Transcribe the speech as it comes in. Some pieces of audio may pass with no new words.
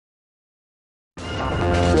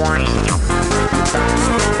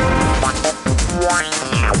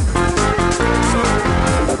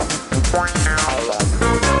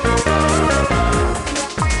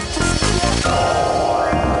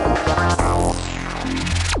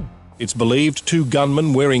It's believed 2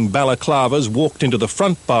 gunmen wearing balaclavas walked into the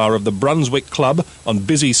front bar of the Brunswick Club on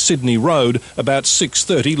busy Sydney Road about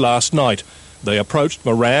 6:30 last night. They approached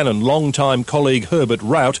Moran and long-time colleague Herbert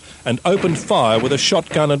Rout and opened fire with a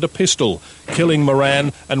shotgun and a pistol, killing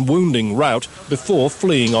Moran and wounding Rout before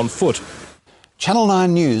fleeing on foot. Channel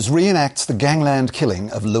 9 News reenacts the gangland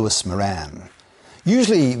killing of Lewis Moran.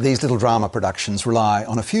 Usually these little drama productions rely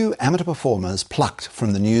on a few amateur performers plucked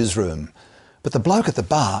from the newsroom. But the bloke at the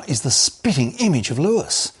bar is the spitting image of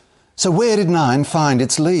Lewis. So where did 9 find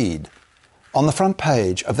its lead? On the front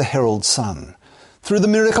page of the Herald Sun. Through the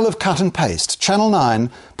miracle of cut and paste, Channel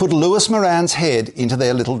 9 put Lewis Moran's head into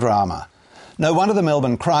their little drama. No wonder the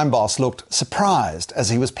Melbourne crime boss looked surprised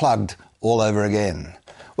as he was plugged all over again.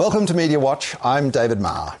 Welcome to Media Watch, I'm David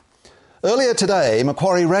Marr. Earlier today,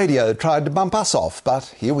 Macquarie Radio tried to bump us off,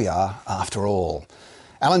 but here we are after all.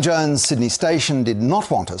 Alan Jones' Sydney station did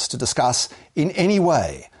not want us to discuss in any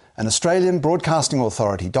way an Australian Broadcasting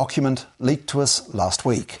Authority document leaked to us last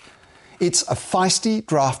week. It's a feisty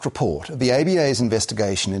draft report of the ABA's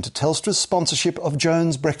investigation into Telstra's sponsorship of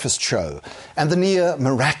Jones' breakfast show and the near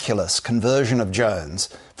miraculous conversion of Jones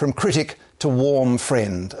from critic to warm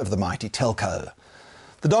friend of the mighty telco.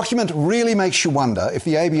 The document really makes you wonder if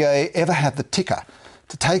the ABA ever had the ticker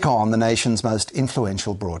to take on the nation's most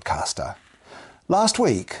influential broadcaster. Last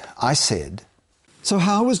week, I said, so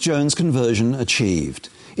how was Jones' conversion achieved?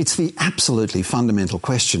 It's the absolutely fundamental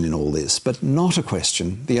question in all this, but not a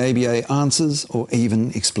question the ABA answers or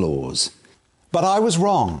even explores. But I was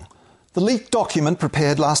wrong. The leaked document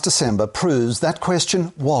prepared last December proves that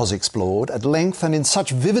question was explored at length and in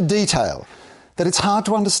such vivid detail that it's hard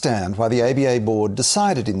to understand why the ABA board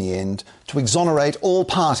decided in the end to exonerate all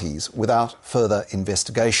parties without further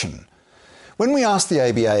investigation. When we asked the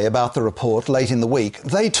ABA about the report late in the week,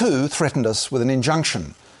 they too threatened us with an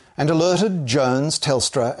injunction and alerted Jones,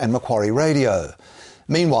 Telstra and Macquarie Radio.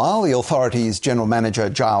 Meanwhile, the authority's General Manager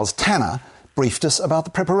Giles Tanner briefed us about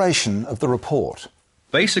the preparation of the report.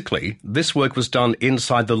 Basically, this work was done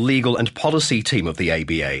inside the legal and policy team of the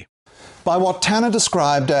ABA. By what Tanner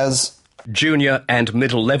described as junior and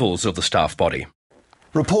middle levels of the staff body.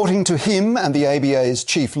 Reporting to him and the ABA's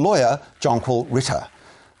chief lawyer, Jonquil Ritter.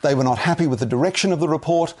 They were not happy with the direction of the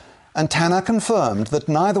report, and Tanner confirmed that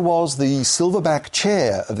neither was the silverback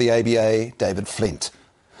chair of the ABA, David Flint.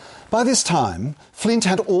 By this time, Flint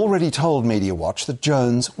had already told Media Watch that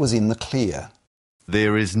Jones was in the clear.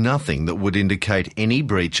 There is nothing that would indicate any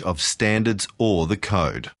breach of standards or the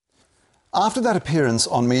code. After that appearance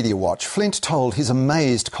on Media Watch, Flint told his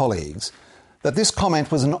amazed colleagues that this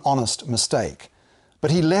comment was an honest mistake, but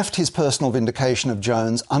he left his personal vindication of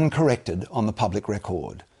Jones uncorrected on the public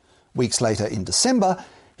record. Weeks later, in December,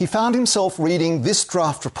 he found himself reading this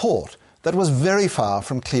draft report that was very far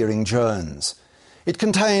from clearing Jones. It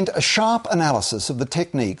contained a sharp analysis of the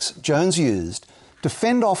techniques Jones used to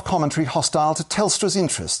fend off commentary hostile to Telstra's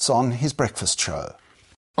interests on his breakfast show.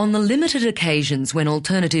 On the limited occasions when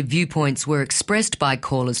alternative viewpoints were expressed by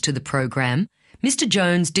callers to the program, Mr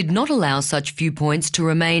Jones did not allow such viewpoints to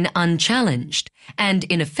remain unchallenged and,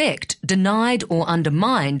 in effect, denied or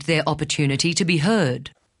undermined their opportunity to be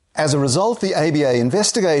heard. As a result, the ABA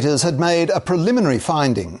investigators had made a preliminary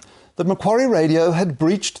finding that Macquarie Radio had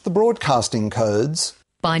breached the broadcasting codes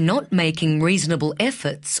by not making reasonable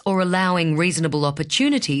efforts or allowing reasonable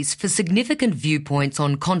opportunities for significant viewpoints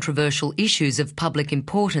on controversial issues of public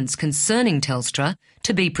importance concerning Telstra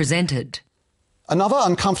to be presented. Another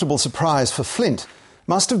uncomfortable surprise for Flint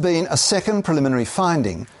must have been a second preliminary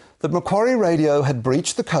finding that Macquarie Radio had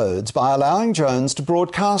breached the codes by allowing Jones to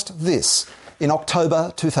broadcast this in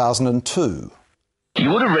October 2002. You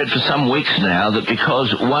would have read for some weeks now that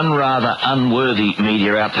because one rather unworthy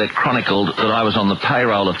media outlet chronicled that I was on the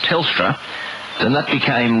payroll of Telstra, then that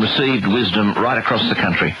became received wisdom right across the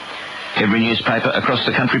country. Every newspaper across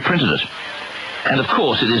the country printed it. And of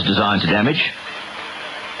course it is designed to damage.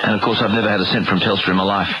 And of course I've never had a cent from Telstra in my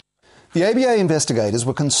life. The ABA investigators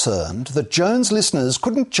were concerned that Jones' listeners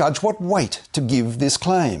couldn't judge what weight to give this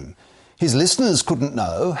claim. His listeners couldn't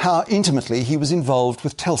know how intimately he was involved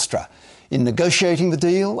with Telstra in negotiating the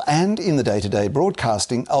deal and in the day-to-day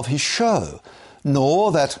broadcasting of his show,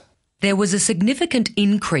 nor that there was a significant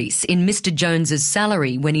increase in Mr Jones's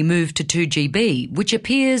salary when he moved to 2GB, which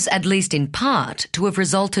appears, at least in part, to have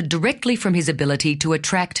resulted directly from his ability to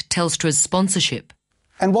attract Telstra's sponsorship.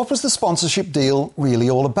 And what was the sponsorship deal really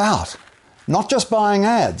all about? not just buying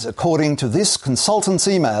ads, according to this consultant's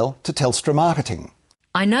email to Telstra Marketing.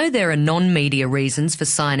 I know there are non-media reasons for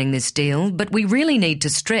signing this deal, but we really need to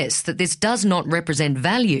stress that this does not represent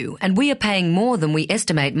value, and we are paying more than we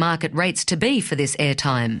estimate market rates to be for this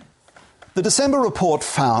airtime. The December report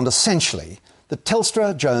found, essentially, that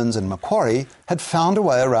Telstra, Jones and Macquarie had found a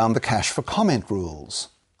way around the cash for comment rules.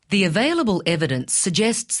 The available evidence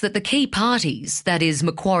suggests that the key parties, that is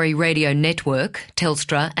Macquarie Radio Network,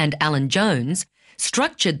 Telstra and Alan Jones,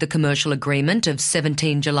 structured the commercial agreement of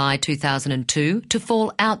 17 July 2002 to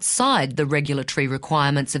fall outside the regulatory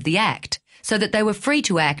requirements of the Act, so that they were free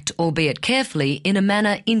to act, albeit carefully, in a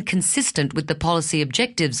manner inconsistent with the policy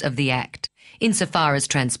objectives of the Act, insofar as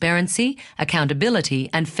transparency, accountability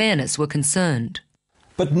and fairness were concerned.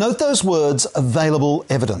 But note those words, available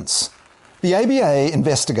evidence. The ABA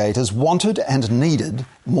investigators wanted and needed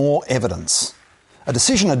more evidence. A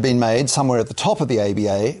decision had been made somewhere at the top of the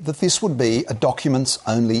ABA that this would be a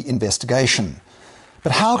documents-only investigation.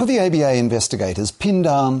 But how could the ABA investigators pin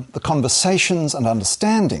down the conversations and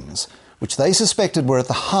understandings which they suspected were at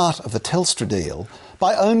the heart of the Telstra deal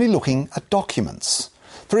by only looking at documents?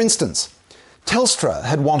 For instance, Telstra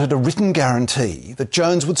had wanted a written guarantee that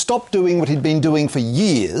Jones would stop doing what he'd been doing for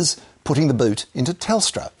years, putting the boot into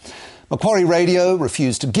Telstra. Macquarie Radio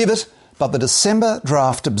refused to give it, but the December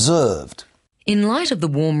draft observed. In light of the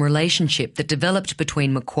warm relationship that developed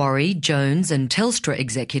between Macquarie, Jones and Telstra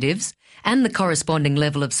executives, and the corresponding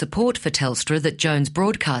level of support for Telstra that Jones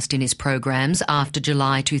broadcast in his programs after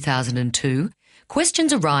July 2002,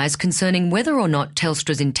 questions arise concerning whether or not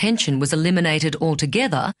Telstra's intention was eliminated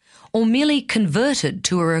altogether or merely converted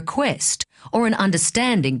to a request or an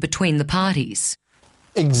understanding between the parties.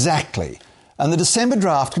 Exactly. And the December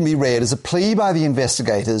draft can be read as a plea by the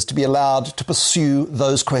investigators to be allowed to pursue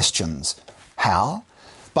those questions. How?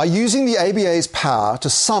 By using the ABA's power to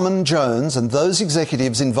summon Jones and those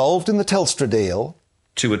executives involved in the Telstra deal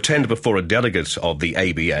to attend before a delegate of the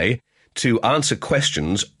ABA to answer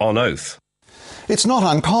questions on oath. It's not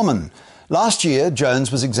uncommon. Last year,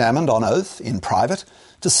 Jones was examined on oath, in private,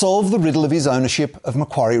 to solve the riddle of his ownership of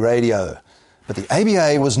Macquarie Radio. But the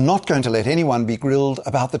ABA was not going to let anyone be grilled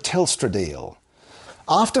about the Telstra deal.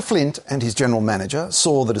 After Flint and his general manager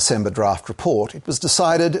saw the December draft report, it was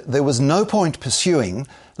decided there was no point pursuing,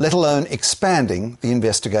 let alone expanding, the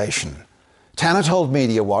investigation. Tanner told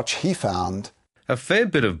Media Watch he found a fair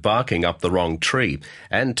bit of barking up the wrong tree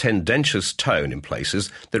and tendentious tone in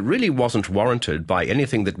places that really wasn't warranted by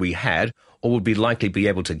anything that we had or would be likely be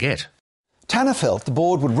able to get. Tanner felt the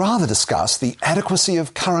board would rather discuss the adequacy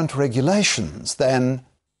of current regulations than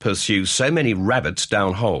pursue so many rabbits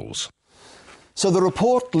down holes. So the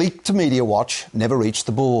report leaked to Media Watch never reached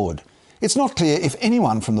the board. It's not clear if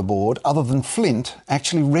anyone from the board, other than Flint,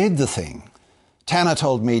 actually read the thing. Tanner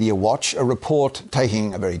told Media Watch a report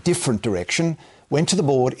taking a very different direction went to the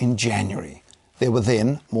board in January. There were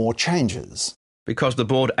then more changes. Because the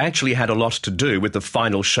board actually had a lot to do with the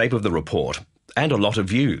final shape of the report, and a lot of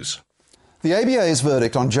views. The ABA's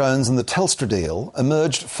verdict on Jones and the Telstra deal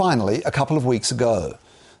emerged finally a couple of weeks ago.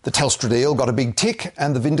 The Telstra deal got a big tick,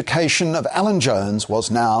 and the vindication of Alan Jones was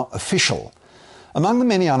now official. Among the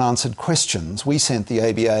many unanswered questions we sent the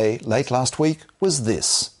ABA late last week was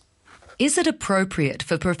this. Is it appropriate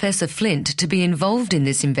for Professor Flint to be involved in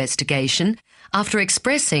this investigation after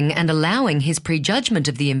expressing and allowing his prejudgment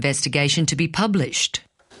of the investigation to be published?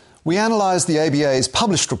 We analysed the ABA's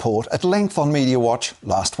published report at length on Media Watch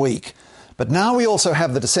last week, but now we also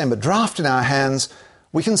have the December draft in our hands.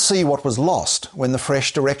 We can see what was lost when the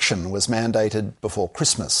fresh direction was mandated before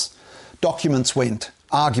Christmas. Documents went,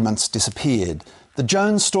 arguments disappeared. The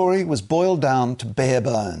Jones story was boiled down to bare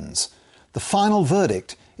bones. The final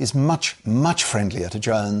verdict is much, much friendlier to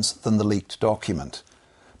Jones than the leaked document.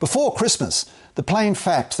 Before Christmas, the plain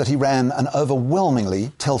fact that he ran an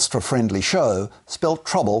overwhelmingly Telstra-friendly show spelt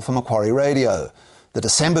trouble for Macquarie Radio. The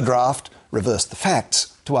December draft reversed the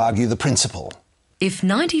facts to argue the principle. If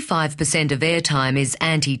 95% of airtime is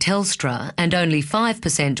anti-Telstra and only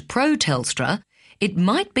 5% pro-Telstra, it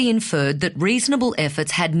might be inferred that reasonable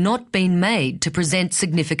efforts had not been made to present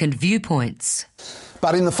significant viewpoints.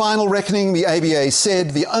 But in the final reckoning, the ABA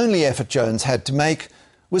said the only effort Jones had to make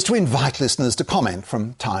was to invite listeners to comment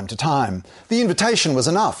from time to time. The invitation was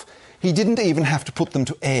enough. He didn't even have to put them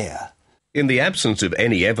to air. In the absence of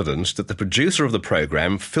any evidence that the producer of the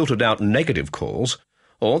programme filtered out negative calls,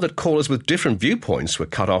 or that callers with different viewpoints were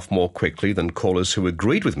cut off more quickly than callers who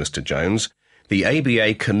agreed with Mr Jones, the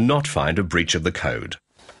ABA cannot find a breach of the code.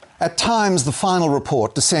 At times, the final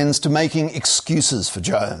report descends to making excuses for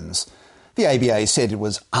Jones. The ABA said it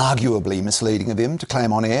was arguably misleading of him to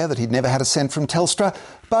claim on air that he'd never had a cent from Telstra,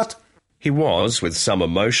 but He was, with some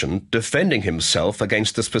emotion, defending himself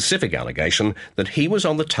against the specific allegation that he was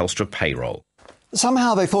on the Telstra payroll.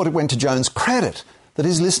 Somehow they thought it went to Jones' credit that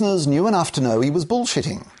his listeners knew enough to know he was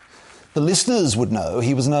bullshitting. The listeners would know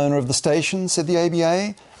he was an owner of the station, said the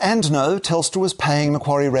ABA, and know Telstra was paying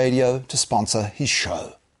Macquarie Radio to sponsor his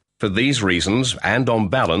show. For these reasons, and on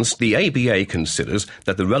balance, the ABA considers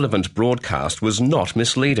that the relevant broadcast was not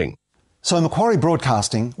misleading. So Macquarie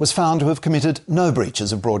Broadcasting was found to have committed no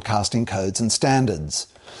breaches of broadcasting codes and standards.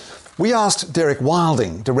 We asked Derek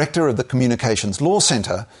Wilding, Director of the Communications Law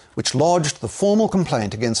Centre, which lodged the formal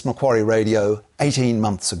complaint against Macquarie Radio 18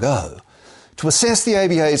 months ago, to assess the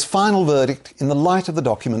ABA's final verdict in the light of the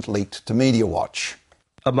document leaked to Media Watch.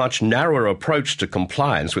 A much narrower approach to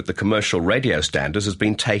compliance with the commercial radio standards has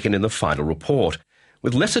been taken in the final report,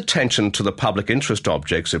 with less attention to the public interest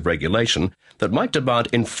objects of regulation that might demand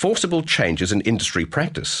enforceable changes in industry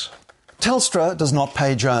practice. Telstra does not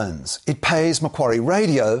pay Jones. It pays Macquarie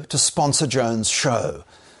Radio to sponsor Jones' show.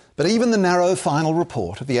 But even the narrow final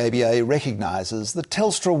report of the ABA recognises that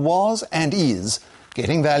Telstra was and is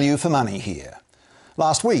getting value for money here.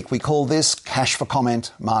 Last week we called this Cash for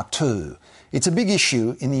Comment Mark II. It's a big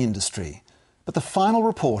issue in the industry. But the final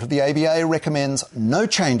report of the ABA recommends no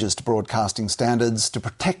changes to broadcasting standards to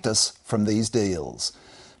protect us from these deals.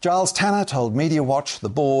 Giles Tanner told Media Watch the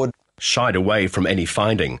board shied away from any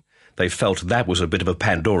finding. They felt that was a bit of a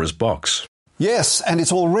Pandora's box. Yes, and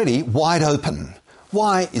it's already wide open.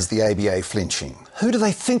 Why is the ABA flinching? Who do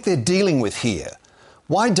they think they're dealing with here?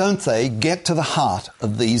 Why don't they get to the heart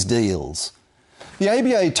of these deals? The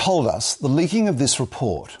ABA told us the leaking of this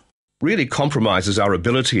report really compromises our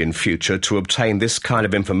ability in future to obtain this kind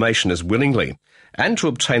of information as willingly, and to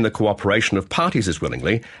obtain the cooperation of parties as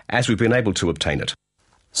willingly as we've been able to obtain it.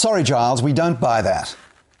 Sorry, Giles, we don't buy that.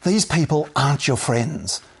 These people aren't your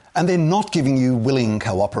friends, and they're not giving you willing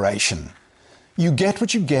cooperation. You get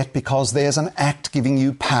what you get because there's an act giving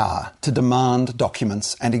you power to demand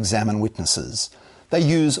documents and examine witnesses. They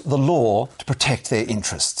use the law to protect their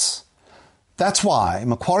interests. That's why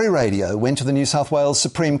Macquarie Radio went to the New South Wales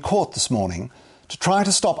Supreme Court this morning to try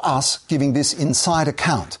to stop us giving this inside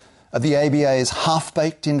account of the ABA's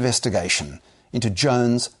half-baked investigation into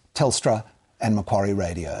Jones, Telstra and Macquarie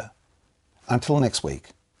Radio. Until next week,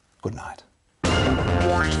 good night.